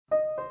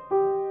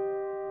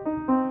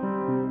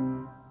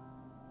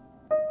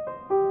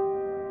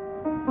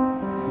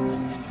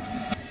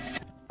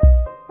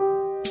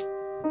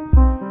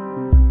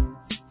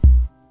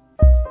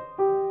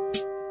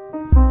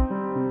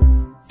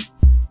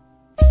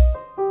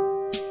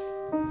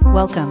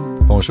Welcome.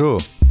 Bonjour.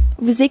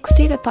 Vous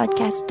écoutez le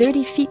podcast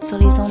Dirty Feet sur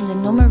les ondes de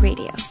No More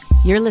Radio.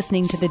 You're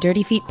listening to the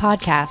Dirty Feet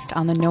podcast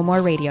on the No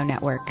More Radio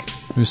Network.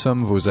 Nous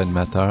sommes vos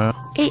animateurs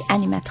Et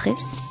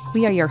animatrices.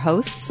 We are your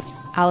hosts,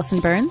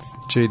 Allison Burns,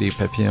 JD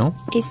Papillon.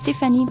 Et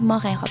Stéphanie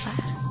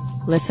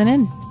Morin-Robert. Listen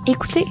in.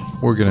 Écoutez.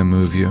 We're gonna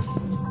move you.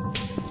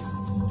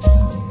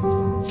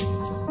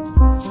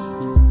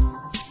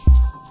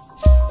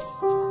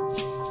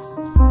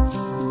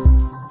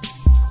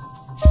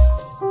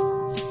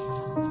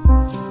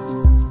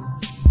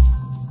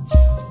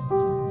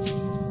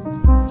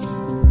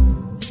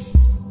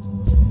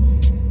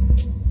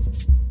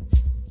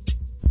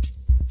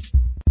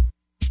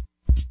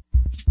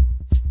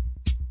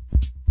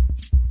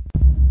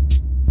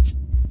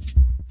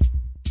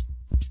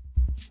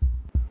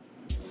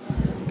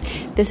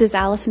 This is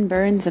Allison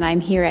Burns, and I'm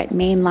here at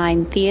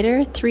Mainline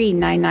Theatre,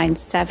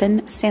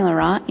 3997 Saint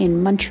Laurent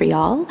in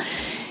Montreal.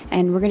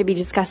 And we're going to be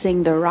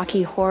discussing the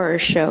Rocky Horror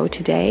Show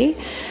today.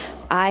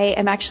 I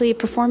am actually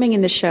performing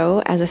in the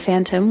show as a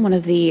phantom, one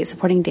of the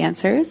supporting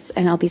dancers,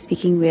 and I'll be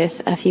speaking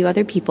with a few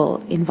other people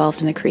involved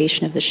in the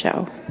creation of the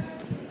show.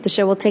 The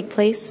show will take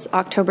place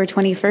October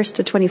 21st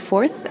to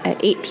 24th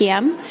at 8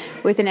 p.m.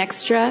 with an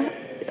extra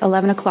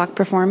 11 o'clock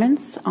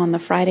performance on the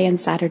Friday and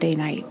Saturday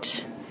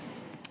night.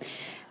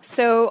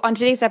 So on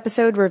today's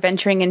episode, we're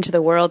venturing into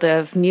the world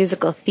of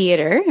musical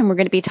theater, and we're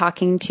going to be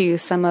talking to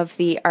some of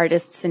the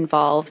artists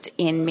involved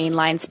in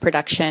Mainline's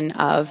production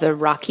of the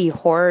Rocky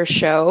Horror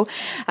Show,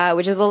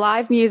 which is a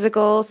live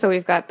musical. So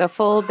we've got the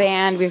full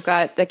band, we've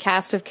got the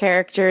cast of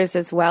characters,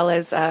 as well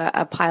as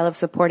a pile of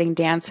supporting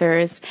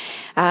dancers,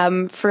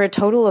 for a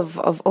total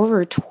of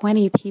over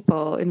 20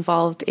 people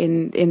involved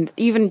in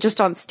even just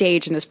on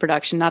stage in this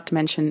production, not to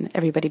mention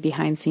everybody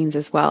behind scenes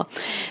as well.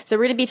 So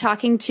we're going to be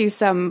talking to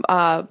some,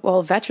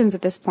 veterans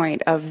at this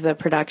point of the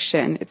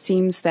production. It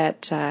seems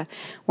that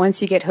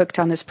once you get hooked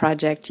on this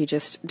project, you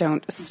just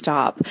don't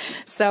stop.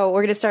 So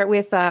we're going to start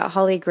with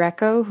Holly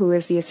Greco, who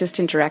is the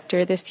assistant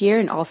director this year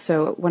and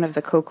also one of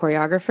the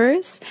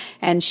co-choreographers.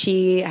 And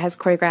she has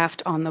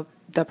choreographed on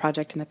the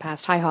project in the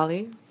past. Hi,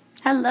 Holly.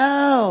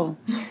 Hello.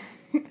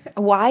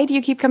 Why do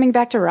you keep coming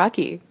back to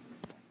Rocky?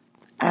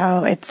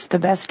 Oh, it's the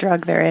best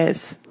drug there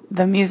is.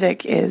 The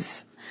music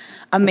is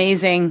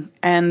amazing,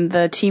 and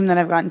the team that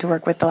I've gotten to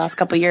work with the last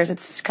couple of years,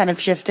 it's kind of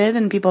shifted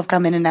and people have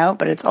come in and out,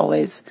 but it's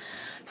always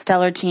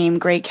stellar team,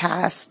 great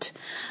cast.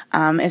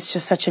 It's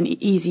just such an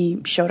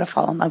easy show to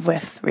fall in love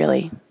with,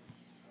 really.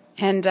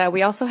 And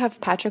we also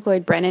have Patrick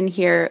Lloyd Brennan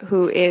here,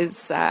 who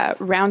is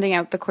rounding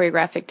out the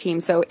choreographic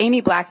team. So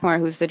Amy Blackmore,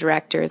 who's the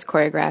director, is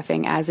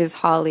choreographing, as is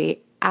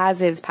Holly,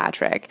 as is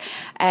Patrick.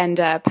 And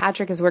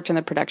Patrick has worked on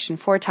the production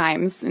 4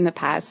 times in the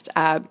past,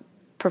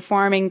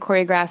 performing,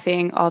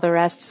 choreographing, all the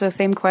rest. So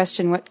same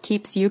question, what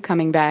keeps you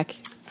coming back?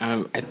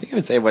 I think I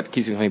would say what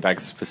keeps me coming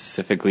back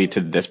specifically to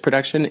this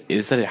production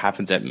is that it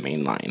happens at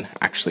Mainline,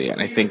 actually.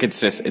 And I think it's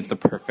the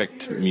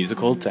perfect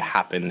musical to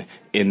happen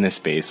in this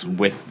space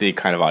with the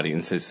kind of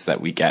audiences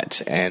that we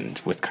get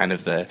and with kind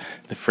of the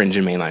Fringe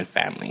and Mainline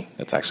family.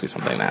 That's actually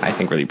something that I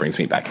think really brings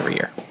me back every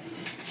year.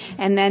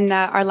 And then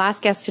our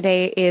last guest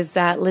today is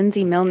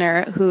Lindsay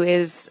Milner, who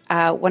is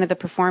one of the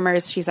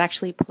performers. She's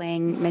actually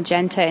playing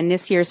Magenta in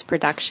this year's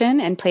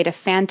production and played a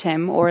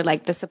phantom, or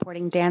like the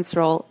supporting dance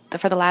role,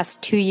 for the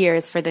last 2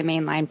 years for the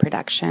Mainline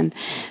production.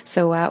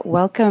 So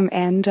welcome,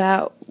 and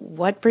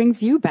what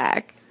brings you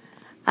back?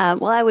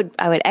 I would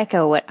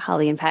echo what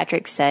Holly and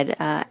Patrick said.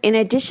 In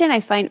addition,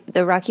 I find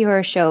the Rocky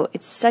Horror Show,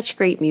 it's such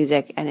great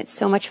music and it's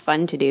so much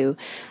fun to do.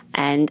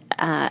 And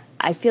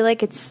I feel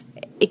like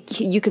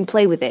you can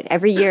play with it.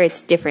 Every year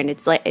it's different.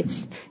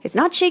 It's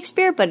not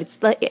Shakespeare, but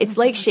it's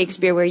like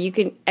Shakespeare, where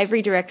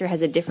every director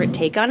has a different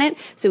take on it.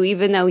 So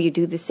even though you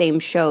do the same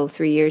show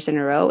 3 years in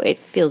a row, it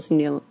feels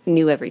new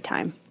every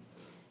time.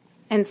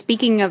 And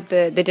speaking of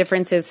the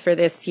differences for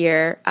this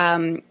year,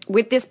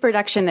 with this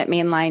production that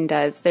Mainline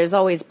does, there's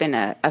always been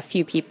a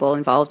few people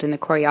involved in the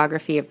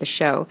choreography of the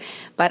show.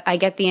 But I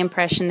get the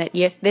impression that,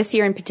 yes, this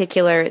year in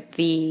particular,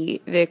 the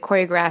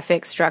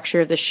choreographic structure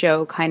of the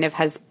show kind of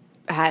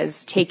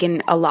has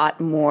taken a lot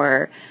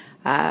more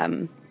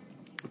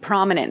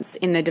prominence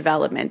in the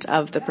development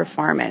of the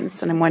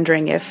performance. And I'm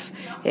wondering if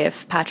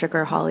Patrick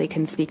or Holly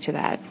can speak to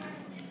that.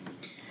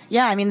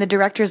 Yeah, I mean, the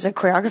director's a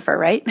choreographer,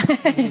 right?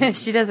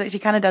 She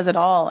kind of does it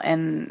all.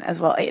 And as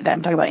well,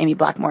 I'm talking about Amy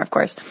Blackmore, of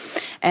course.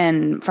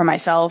 And for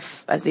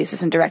myself as the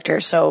assistant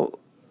director. So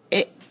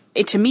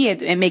to me,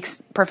 it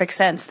makes perfect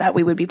sense that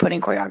we would be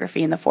putting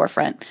choreography in the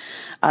forefront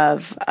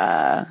of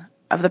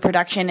the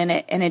production.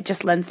 And it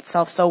just lends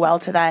itself so well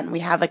to that. And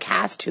we have a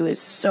cast who is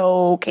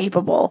so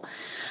capable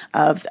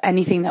of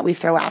anything that we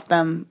throw at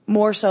them,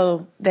 more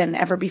so than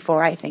ever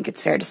before, I think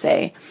it's fair to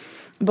say,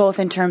 both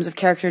in terms of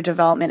character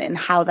development and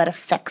how that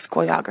affects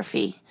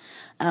choreography.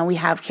 We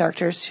have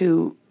characters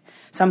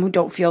some who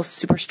don't feel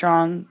super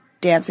strong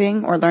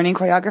dancing or learning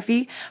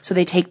choreography, so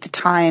they take the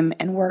time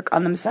and work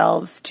on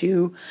themselves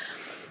to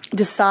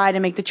decide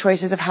and make the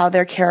choices of how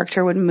their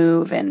character would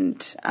move,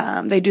 and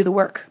they do the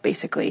work,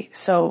 basically.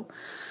 So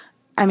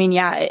I mean,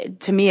 yeah,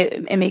 to me,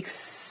 it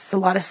makes a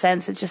lot of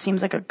sense. It just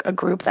seems like a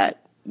group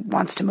that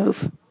wants to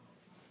move.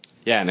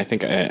 Yeah, and I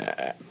think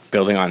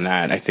building on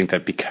that, I think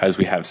that because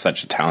we have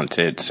such a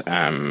talented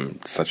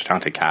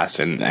cast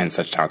and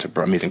such talented,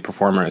 amazing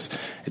performers,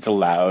 it's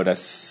allowed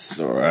us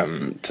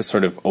to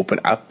sort of open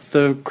up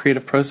the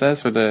creative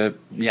process, or so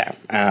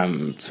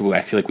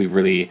I feel like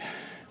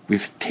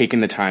we've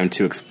taken the time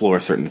to explore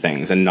certain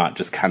things and not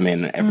just come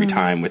in every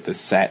time with the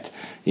set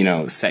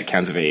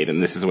counts of 8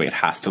 and this is the way it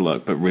has to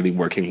look, but really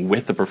working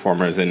with the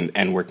performers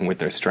and working with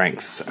their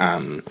strengths.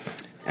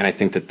 And I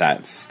think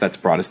that's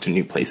brought us to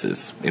new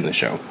places in the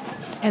show.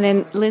 And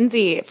then,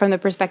 Lindsay, from the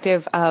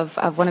perspective of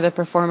one of the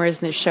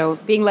performers in the show,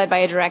 being led by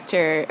a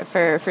director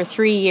for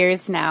 3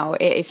 years now,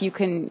 if you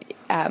can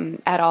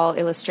at all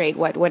illustrate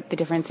what the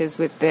difference is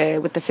with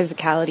the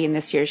physicality in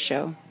this year's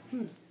show.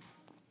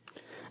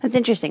 That's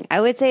interesting.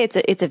 I would say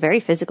it's a very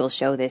physical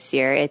show this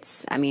year.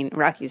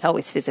 Rocky's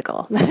always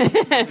physical,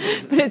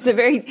 but it's a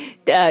very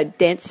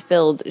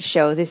dance-filled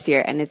show this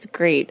year, and it's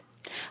great.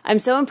 I'm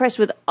so impressed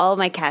with all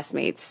my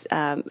castmates.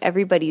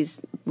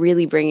 Everybody's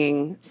really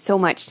bringing so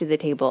much to the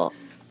table.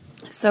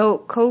 So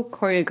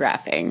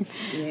co-choreographing,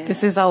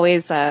 this is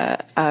always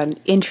an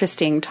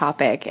interesting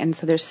topic. And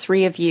so there's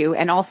 3 of you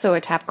and also a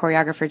tap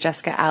choreographer,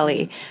 Jessica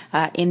Alley,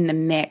 in the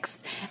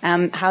mix.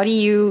 How do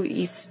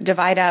you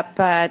divide up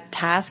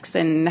tasks,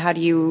 and how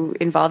do you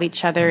involve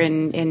each other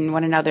in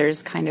one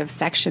another's kind of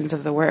sections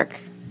of the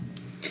work?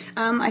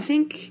 I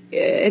think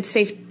it's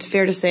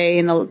fair to say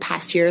in the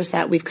past years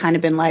that we've kind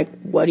of been like,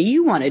 what do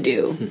you want to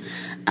do?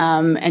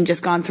 And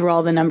just gone through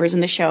all the numbers in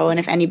the show. And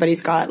if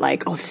anybody's got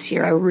like, oh, this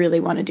year I really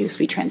want to do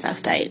Sweet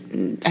Transvestite,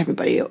 and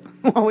everybody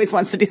always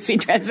wants to do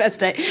Sweet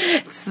Transvestite.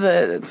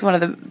 It's one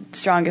of the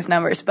strongest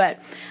numbers.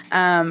 But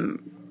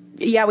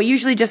we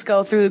usually just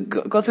go through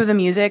the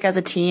music as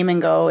a team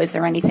and go, is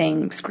there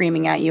anything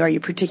screaming at you? Are you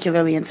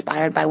particularly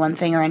inspired by one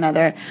thing or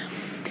another?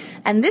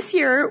 And this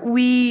year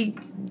we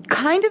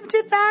kind of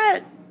did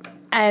that,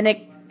 and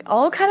it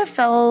all kind of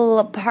fell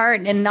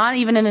apart, and not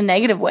even in a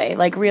negative way,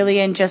 like really,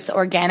 and just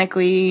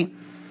organically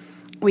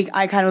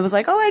I kind of was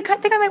like, oh, I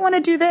think I might want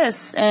to do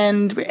this,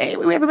 and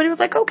everybody was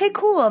like, okay,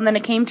 cool, and then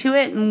it came to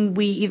it, and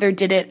we either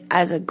did it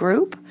as a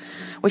group,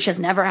 which has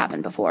never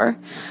happened before,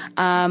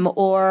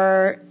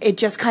 or it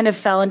just kind of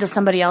fell into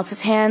somebody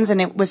else's hands,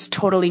 and it was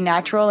totally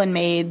natural and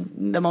made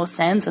the most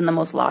sense and the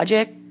most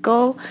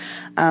logical,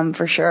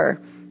 for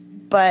sure.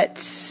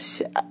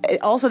 But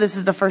also, this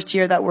is the first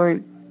year that we're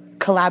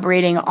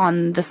collaborating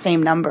on the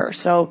same number.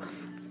 So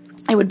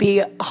it would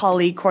be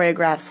Holly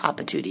choreographs Hot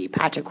Patootie,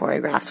 Patrick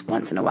choreographs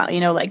once in a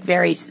while, like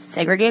very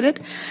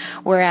segregated.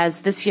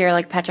 Whereas this year,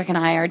 like Patrick and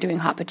I are doing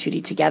Hot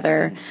Patootie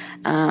together.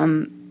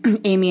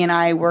 Amy and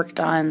I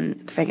worked on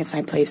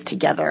Frankenstein Plays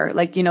together.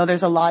 Like,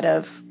 there's a lot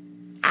of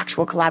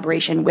actual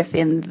collaboration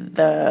within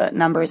the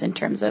numbers in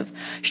terms of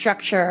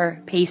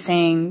structure,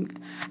 pacing,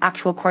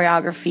 actual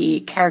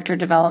choreography, character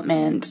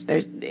development.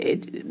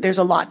 There's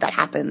a lot that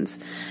happens,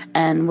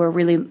 and we're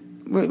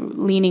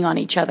leaning on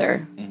each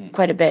other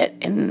quite a bit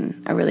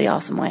in a really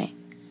awesome way.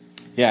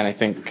 Yeah, and I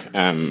think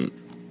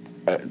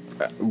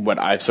what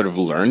I've sort of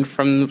learned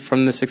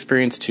from this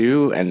experience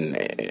too, and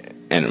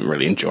I'm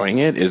really enjoying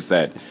it, is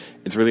that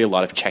it's really a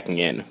lot of checking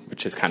in,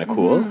 which is kind of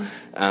cool.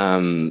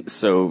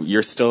 So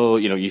you're still,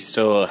 you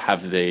still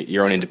have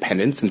your own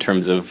independence in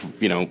terms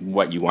of,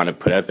 what you want to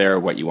put out there,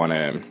 what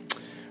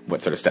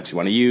sort of steps you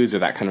want to use, or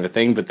that kind of a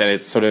thing. But then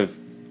it's sort of,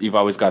 you've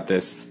always got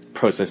this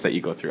process that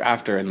you go through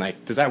after, and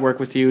like, does that work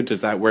with you?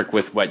 Does that work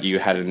with what you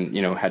had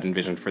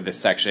envisioned for this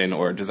section,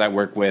 or does that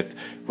work with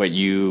what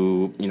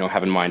you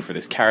have in mind for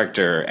this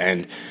character?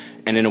 And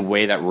in a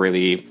way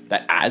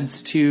that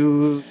adds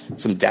to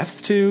some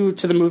depth to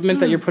the movement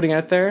that you're putting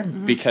out there,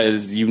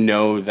 because you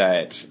know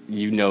that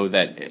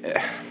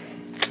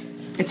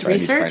it's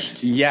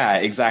researched. Yeah,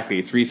 exactly.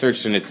 It's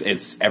researched, and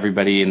it's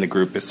everybody in the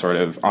group is sort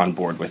of on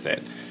board with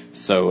it.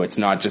 So it's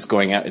not just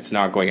going out. It's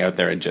not going out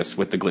there and just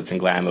with the glitz and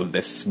glam of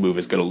this move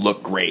is going to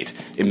look great.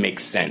 It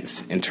makes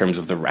sense in terms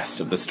of the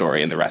rest of the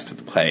story and the rest of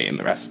the play and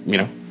the rest.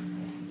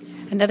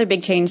 Another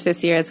big change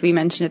this year, as we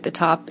mentioned at the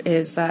top,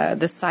 is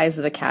the size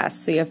of the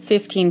cast. So you have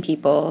 15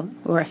 people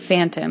who are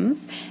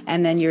phantoms,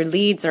 and then your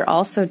leads are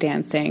also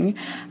dancing.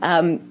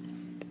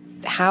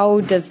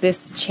 How does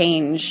this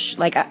change?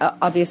 Like,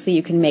 obviously,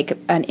 you can make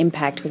an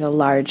impact with a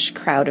large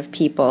crowd of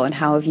people, and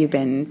how have you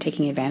been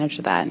taking advantage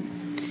of that?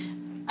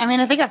 I mean,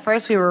 I think at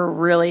first we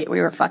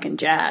were fucking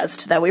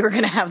jazzed that we were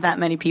going to have that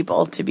many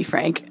people, to be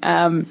frank.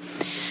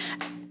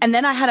 And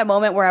then I had a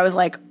moment where I was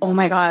like, oh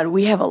my God,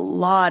 we have a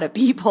lot of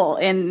people.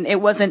 And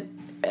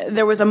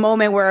there was a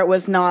moment where it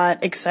was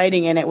not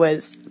exciting, and it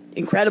was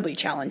incredibly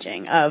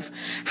challenging of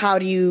how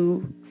do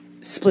you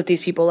split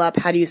these people up?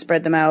 How do you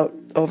spread them out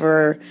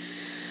over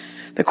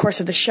the course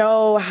of the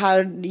show?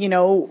 How,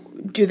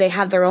 do they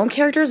have their own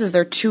characters? Is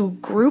there 2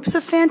 groups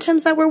of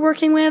phantoms that we're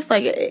working with?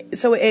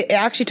 So it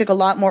actually took a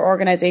lot more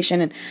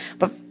organization.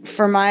 But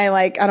for my,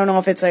 I don't know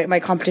if it's my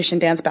competition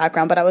dance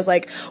background, but I was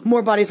like,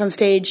 more bodies on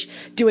stage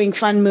doing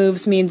fun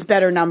moves means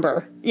better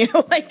number,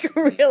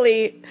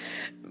 really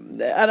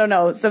I don't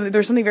know.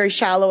 There's something very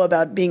shallow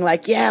about being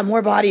like, yeah,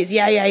 more bodies.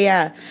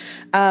 Yeah.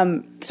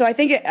 So I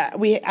think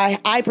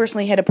I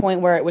personally hit a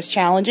point where it was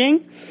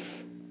challenging.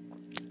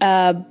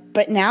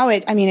 But now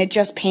it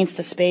just paints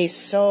the space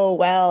so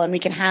well, and we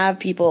can have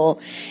people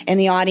in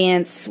the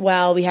audience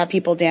while we have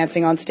people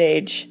dancing on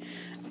stage.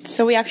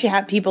 So we actually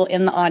have people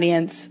in the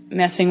audience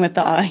messing with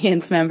the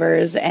audience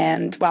members,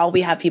 and while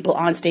we have people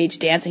on stage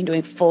dancing,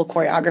 doing full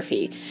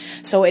choreography.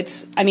 So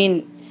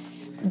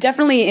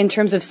definitely in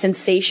terms of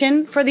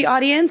sensation for the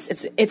audience,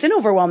 it's an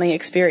overwhelming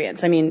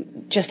experience. I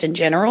mean, just in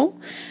general,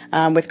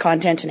 with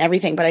content and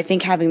everything. But I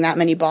think having that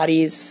many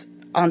bodies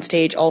on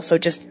stage also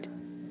just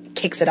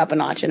kicks it up a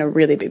notch in a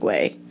really big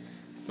way.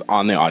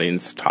 On the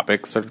audience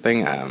topic sort of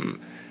thing,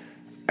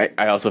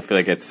 I also feel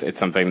like it's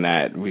something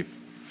that we've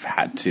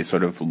had to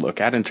sort of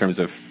look at in terms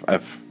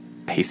of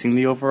pacing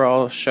the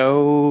overall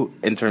show,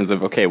 in terms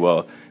of, okay,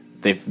 well,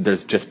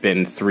 there's just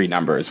been 3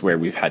 numbers where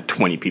we've had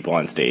 20 people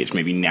on stage.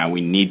 Maybe now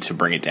we need to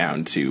bring it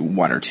down to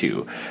 1 or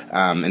 2.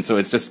 And so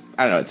it's just,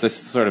 I don't know, it's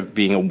just sort of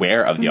being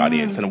aware of the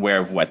audience and aware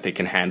of what they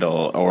can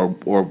handle or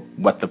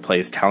what the play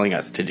is telling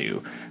us to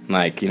do.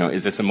 Like,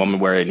 is this a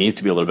moment where it needs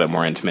to be a little bit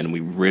more intimate and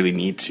we really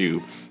need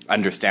to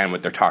understand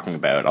what they're talking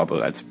about, although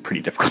that's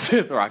pretty difficult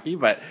with Rocky,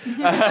 but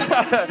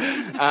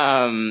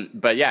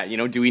yeah,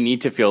 do we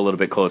need to feel a little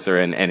bit closer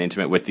and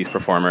intimate with these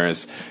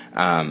performers?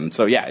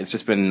 So yeah, it's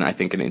just been, I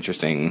think,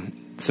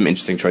 some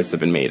interesting choices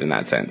have been made in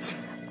that sense.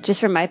 Just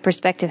from my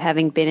perspective,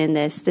 having been in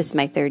this is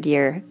my 3rd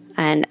year,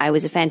 and I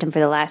was a Phantom for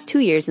the last 2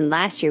 years, and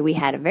last year we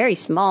had a very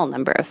small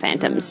number of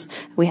Phantoms.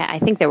 I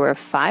think there were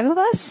 5 of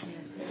us.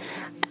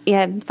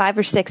 Yeah, 5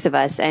 or 6 of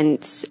us,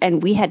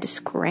 and we had to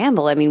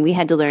scramble. I mean, we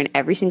had to learn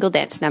every single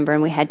dance number,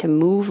 and we had to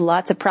move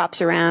lots of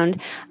props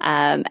around,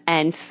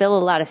 and fill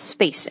a lot of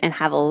space and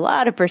have a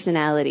lot of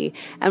personality.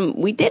 And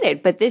we did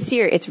it. But this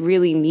year, it's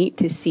really neat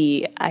to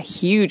see a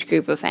huge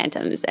group of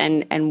Phantoms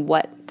and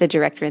what the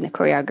director and the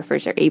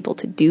choreographers are able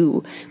to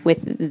do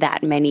with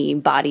that many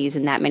bodies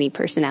and that many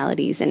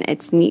personalities. And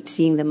it's neat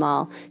seeing them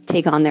all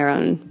take on their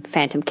own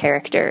Phantom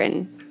character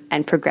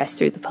and progress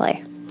through the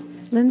play.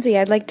 Lindsay,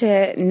 I'd like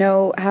to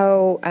know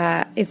how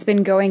it's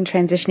been going,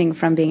 transitioning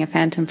from being a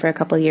Phantom for a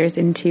couple of years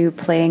into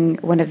playing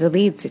one of the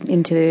leads,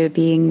 into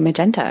being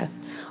Magenta.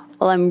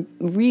 Well, I'm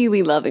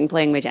really loving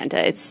playing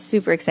Magenta. It's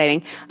super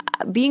exciting.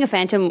 Being a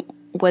Phantom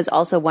was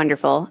also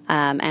wonderful,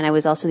 and I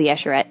was also the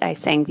usherette. I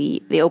sang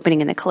the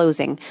opening and the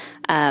closing.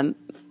 I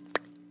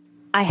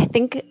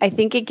think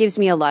it gives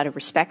me a lot of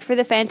respect for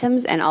the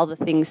Phantoms and all the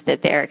things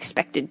that they're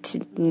expected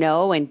to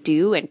know and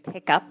do and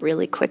pick up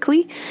really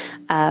quickly.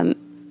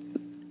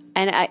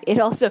 And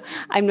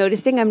I'm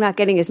noticing I'm not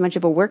getting as much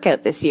of a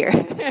workout this year.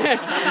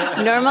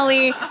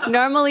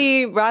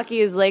 Normally Rocky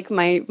is like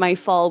my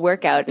fall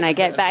workout, and I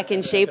get back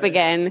in shape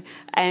again.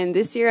 And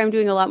this year I'm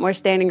doing a lot more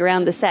standing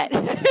around the set.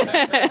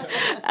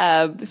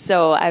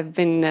 So I've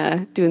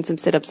been doing some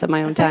sit-ups on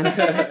my own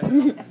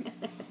time.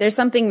 There's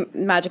something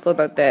magical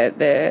about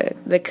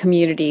the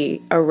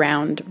community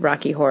around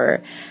Rocky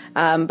Horror,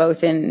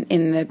 both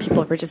in the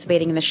people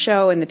participating in the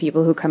show and the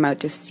people who come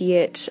out to see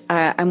it.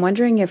 I'm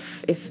wondering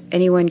if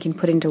anyone can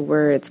put into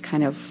words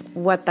kind of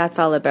what that's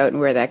all about and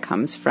where that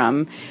comes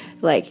from,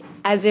 like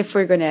as if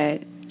we're going to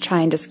try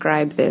and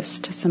describe this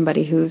to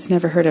somebody who's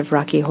never heard of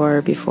Rocky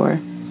Horror before.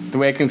 The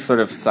way I can sort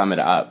of sum it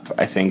up,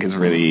 I think, is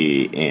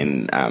really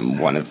in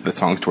one of the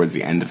songs towards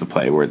the end of the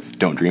play, where it's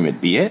 "Don't Dream It,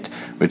 Be It,"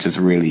 which is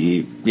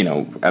really,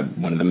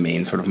 one of the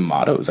main sort of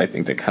mottos, I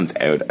think, that comes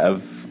out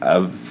of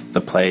the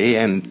play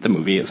and the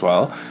movie as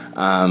well.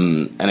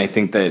 And I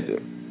think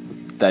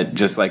that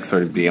just like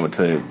sort of being able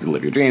to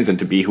live your dreams and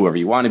to be whoever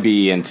you want to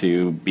be and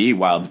to be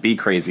wild, to be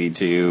crazy,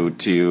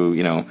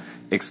 to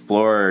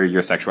explore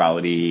your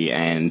sexuality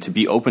and to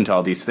be open to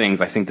all these things.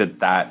 I think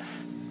that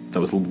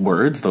those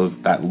words,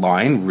 that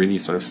line really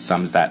sort of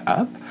sums that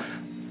up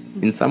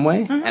in some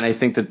way. Mm-hmm. And I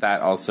think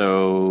that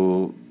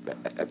also,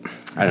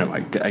 I don't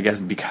know, I guess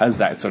because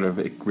that sort of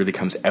it really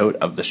comes out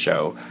of the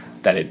show,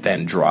 that it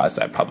then draws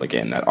that public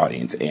in, that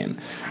audience in.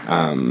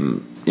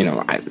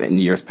 In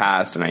years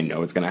past, and I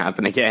know it's going to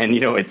happen again,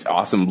 it's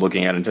awesome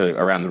looking out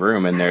around the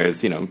room, and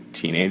there's,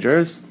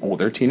 teenagers,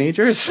 older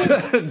teenagers,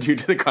 due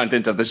to the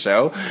content of the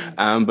show.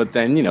 But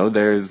then,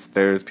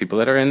 there's people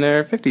that are in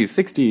their 50s,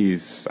 60s,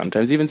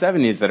 sometimes even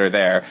 70s that are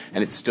there,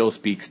 and it still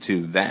speaks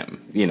to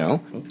them,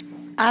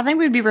 I think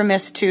we'd be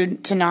remiss to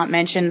not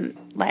mention,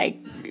 like,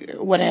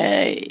 what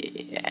a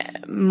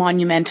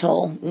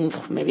monumental,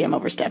 maybe I'm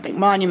overstepping,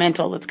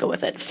 monumental, let's go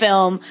with it,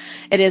 film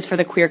it is for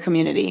the queer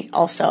community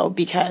also,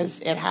 because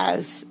it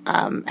has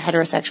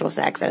heterosexual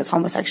sex, it has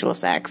homosexual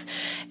sex,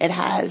 it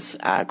has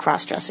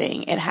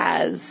cross-dressing, it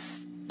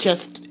has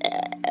just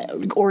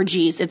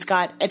orgies, it's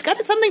got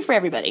something for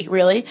everybody,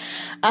 really.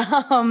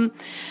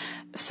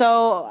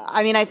 So,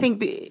 I mean, I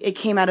think it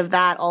came out of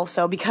that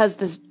also, because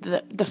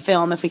the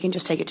film, if we can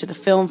just take it to the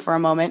film for a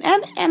moment,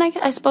 and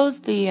I suppose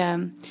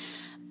the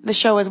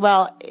show as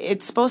well,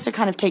 it's supposed to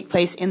kind of take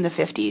place in the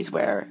 50s,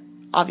 where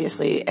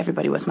obviously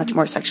everybody was much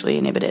more sexually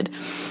inhibited.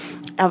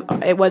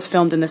 it was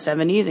filmed in the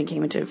 70s and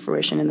came into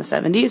fruition in the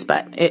 70s,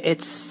 but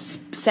it's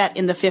set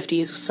in the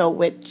 50s, so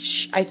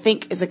which I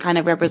think is a kind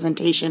of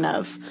representation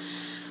of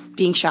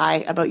being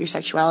shy about your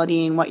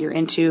sexuality and what you're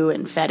into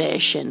and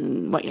fetish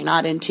and what you're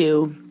not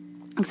into,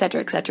 et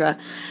cetera, et cetera.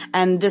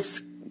 And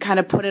this kind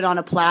of put it on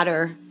a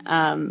platter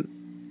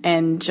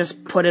and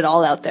just put it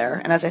all out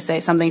there. And as I say,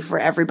 something for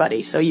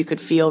everybody, so you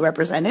could feel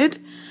represented,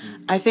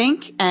 I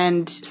think,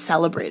 and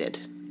celebrated.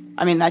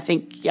 I mean, I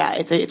think, yeah,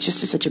 it's just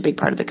such a big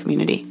part of the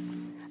community.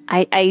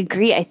 I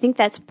agree. I think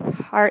that's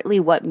partly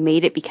what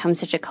made it become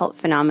such a cult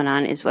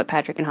phenomenon, is what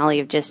Patrick and Holly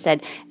have just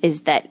said,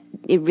 is that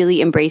it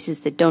really embraces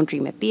the don't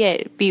dream it.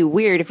 Be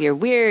weird if you're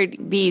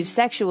weird. Be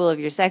sexual if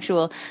you're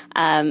sexual.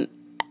 I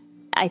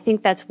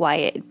think that's why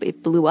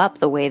it blew up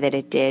the way that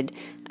it did.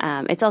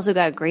 It's also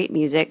got great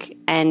music,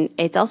 and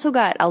it's also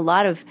got a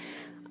lot of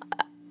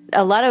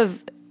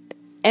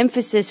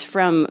emphasis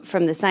from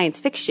the science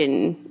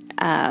fiction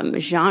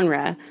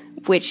genre,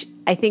 which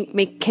I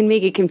think can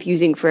make it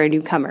confusing for a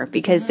newcomer,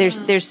 because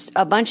there's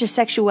a bunch of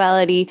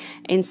sexuality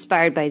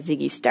inspired by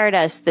Ziggy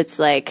Stardust that's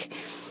like,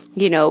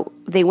 you know,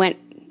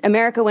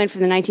 America went from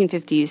the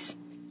 1950s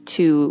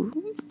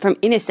from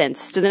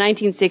innocence to the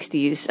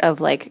 1960s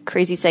of like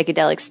crazy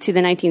psychedelics to the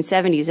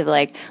 1970s of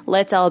like,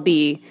 let's all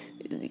be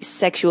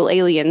sexual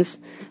aliens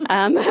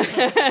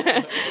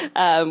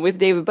with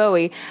David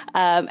Bowie.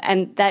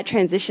 And that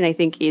transition, I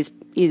think, is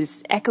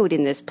echoed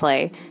in this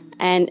play.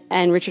 And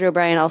Richard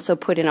O'Brien also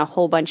put in a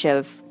whole bunch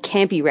of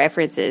campy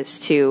references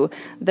to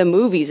the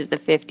movies of the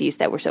 50s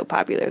that were so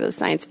popular, those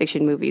science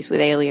fiction movies with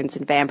aliens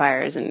and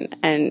vampires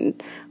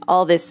and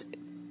all this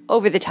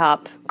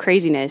over-the-top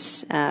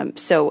craziness.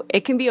 So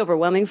it can be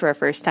overwhelming for a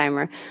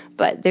first-timer,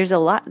 but there's a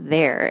lot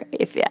there.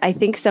 I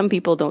think some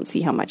people don't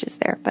see how much is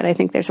there, but I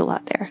think there's a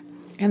lot there.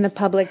 And the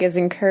public is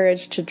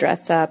encouraged to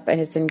dress up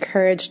and is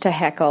encouraged to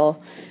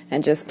heckle,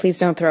 and just please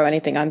don't throw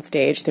anything on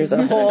stage. There's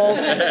a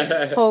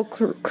whole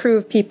crew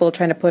of people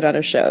trying to put on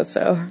a show.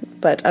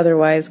 But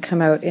otherwise,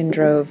 come out in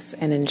droves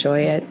and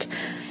enjoy it.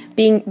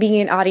 Being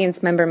an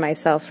audience member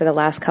myself for the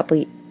last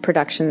couple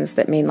productions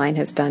that Mainline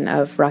has done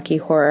of Rocky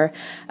Horror,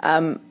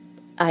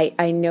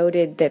 I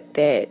noted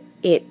that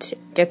it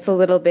gets a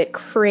little bit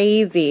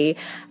crazy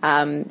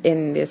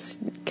in this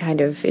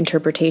kind of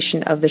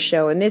interpretation of the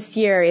show. And this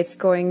year it's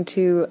going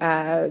to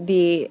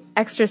be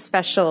extra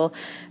special.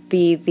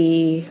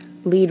 The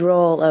lead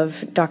role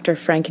of Dr.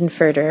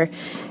 Frankenfurter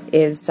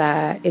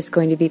is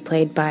going to be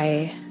played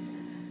by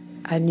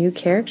a new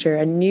character,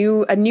 a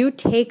new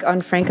take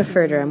on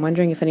Frankenfurter. I'm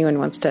wondering if anyone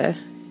wants to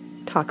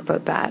talk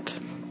about that.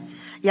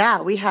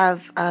 Yeah, we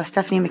have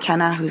Stephanie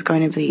McKenna, who's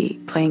going to be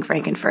playing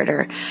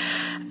Frankenfurter.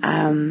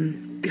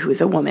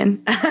 Who's a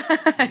woman.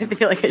 I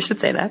feel like I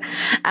should say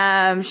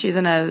that. She's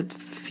a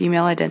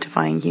female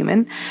identifying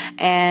human.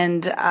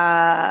 And,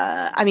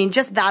 I mean,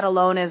 just that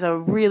alone is a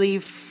really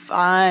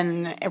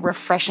fun,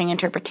 refreshing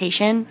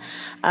interpretation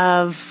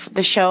of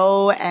the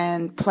show,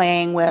 and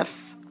playing with,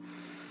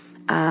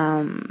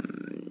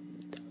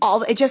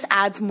 it just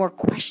adds more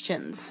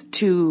questions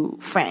to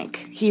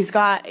Frank. He's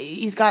got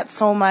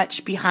so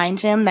much behind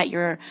him that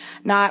you're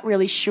not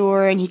really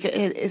sure, and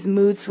his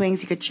mood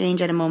swings, he could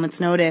change at a moment's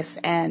notice,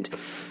 and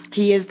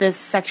he is this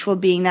sexual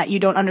being that you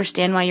don't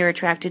understand why you're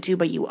attracted to,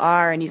 but you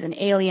are, and he's an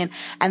alien.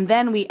 And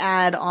then we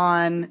add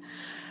on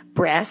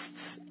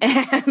breasts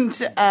and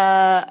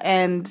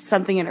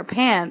something in her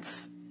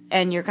pants,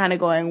 and you're kind of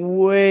going,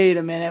 wait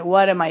a minute,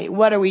 what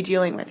are we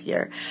dealing with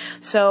here?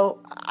 So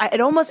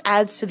it almost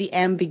adds to the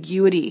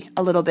ambiguity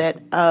a little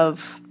bit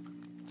of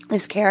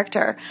this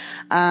character.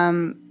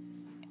 And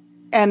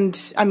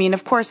I mean,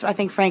 of course, I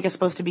think Frank is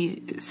supposed to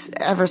be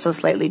ever so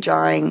slightly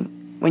jarring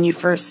when you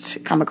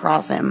first come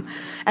across him.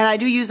 And I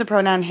do use the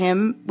pronoun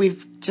him.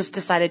 We've just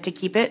decided to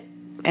keep it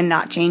and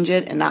not change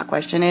it and not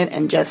question it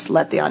and just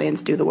let the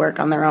audience do the work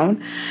on their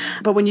own.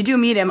 But when you do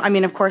meet him, I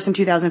mean, of course, in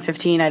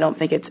 2015, I don't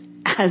think it's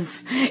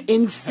as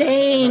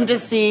insane to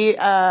see,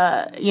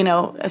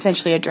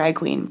 essentially a drag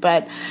queen.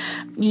 But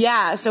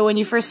yeah, so when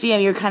you first see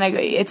him,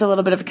 it's a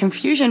little bit of a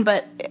confusion.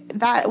 But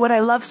what I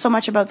love so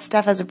much about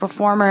Steph as a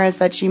performer is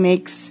that she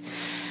makes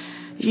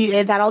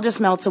that all just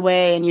melts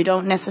away, and you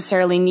don't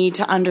necessarily need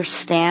to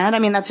understand. I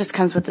mean, that just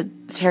comes with the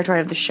territory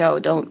of the show.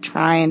 Don't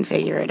try and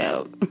figure it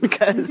out,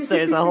 because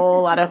there's a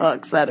whole lot of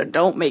hooks that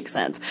don't make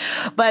sense.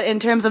 But in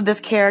terms of this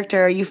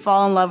character, you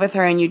fall in love with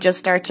her, and you just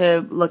start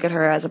to look at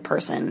her as a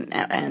person,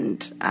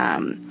 and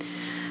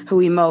who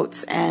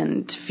emotes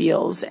and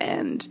feels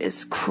and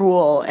is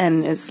cruel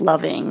and is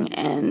loving.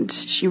 And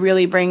she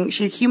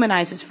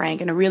humanizes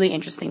Frank in a really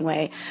interesting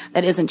way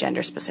that isn't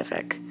gender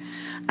specific.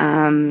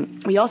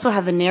 We also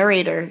have a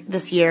narrator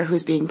this year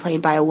who's being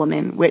played by a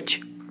woman,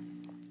 which,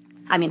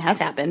 I mean, has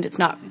happened. It's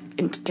not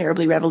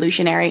terribly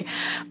revolutionary,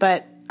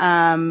 but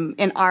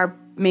in our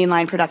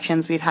mainline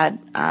productions, we've had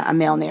a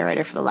male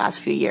narrator for the last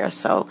few years.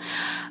 So,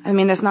 I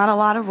mean, there's not a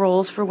lot of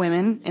roles for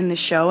women in the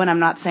show, and I'm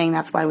not saying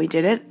that's why we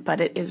did it,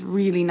 but it is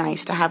really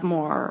nice to have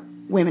more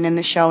women in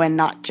the show, and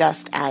not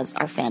just as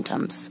our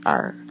phantoms,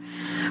 our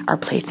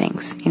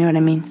playthings. You know what I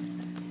mean?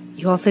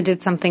 You also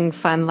did something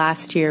fun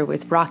last year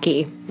with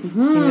Rocky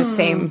in the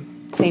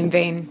same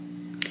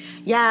vein.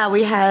 Yeah,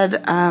 we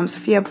had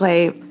Sophia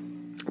play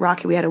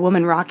Rocky. We had a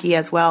woman Rocky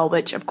as well,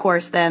 which of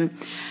course then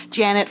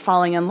Janet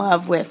falling in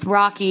love with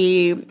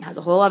Rocky has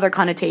a whole other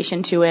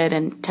connotation to it,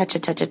 and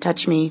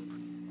Touch Me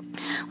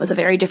was a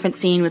very different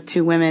scene with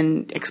two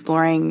women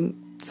exploring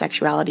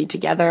sexuality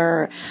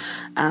together.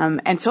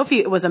 And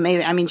Sophie was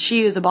amazing. I mean,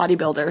 she is a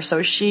bodybuilder, so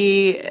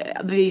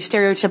the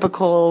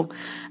stereotypical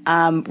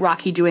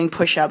Rocky doing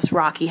push-ups,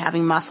 Rocky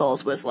having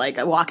muscles was like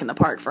a walk in the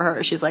park for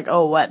her. She's like,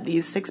 oh, what,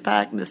 the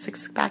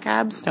six-pack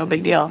abs? No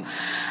big deal.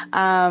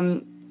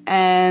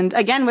 And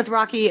again, with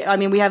Rocky, I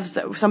mean, we have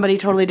somebody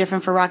totally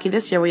different for Rocky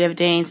this year. We have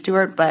Dane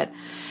Stewart, but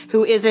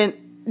who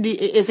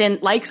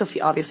isn't like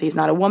Sophie. Obviously, he's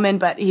not a woman,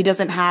 but he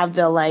doesn't have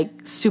the like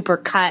super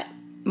cut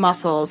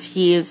muscles.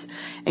 He is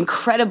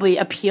incredibly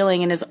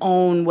appealing in his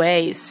own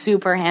way. He's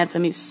super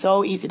handsome. He's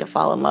so easy to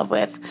fall in love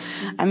with.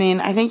 I mean,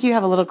 I think you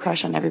have a little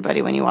crush on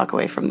everybody when you walk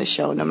away from the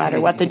show, no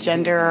matter what the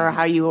gender or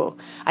how you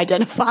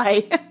identify.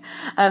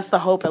 That's the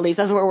hope, at least.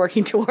 That's what we're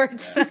working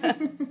towards.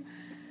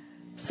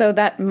 So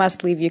that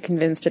must leave you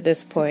convinced at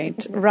this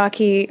point.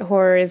 Rocky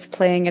Horror is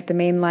playing at the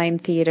Mainline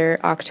Theatre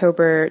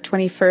October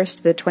 21st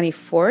to the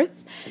 24th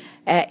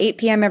at 8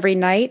 p.m. every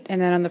night, and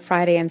then on the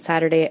Friday and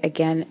Saturday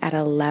again at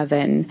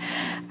 11.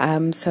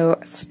 So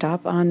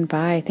stop on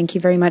by. Thank you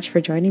very much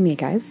for joining me,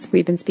 guys.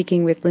 We've been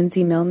speaking with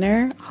Lindsay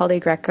Milner, Holly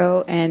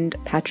Greco, and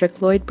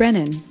Patrick Lloyd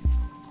Brennan.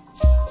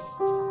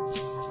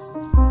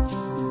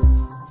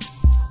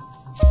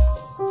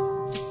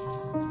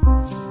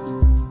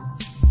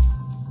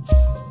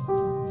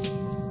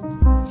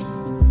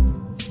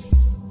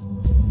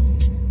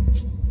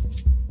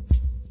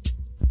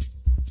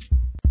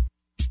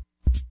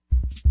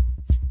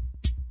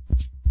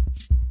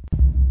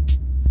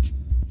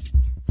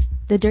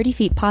 The Dirty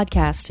Feet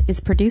podcast is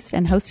produced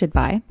and hosted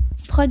by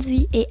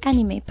produit et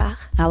animé par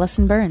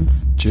Allison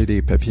Burns,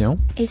 JD Papillon,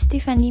 et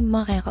Stéphanie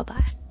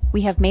Morin-Robert.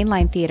 We have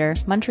Mainline Theatre,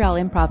 Montreal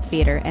Improv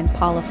Theatre, and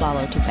Paul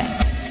Aflalo to thank.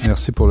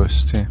 Merci pour le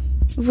soutien.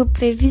 Vous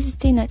pouvez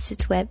visiter notre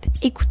site web,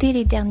 écouter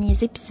les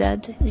derniers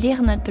épisodes,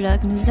 lire notre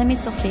blog, nous aimer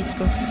sur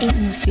Facebook et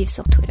nous suivre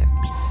sur Twitter.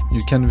 You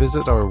can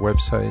visit our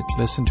website,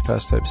 listen to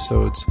past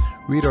episodes,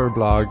 read our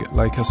blog,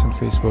 like us on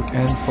Facebook,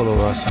 and follow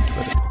us on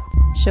Twitter.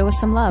 Show us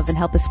some love and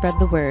help us spread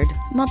the word.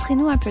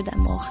 Montrez-nous un peu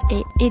d'amour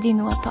et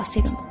aidez-nous à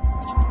passer le mot.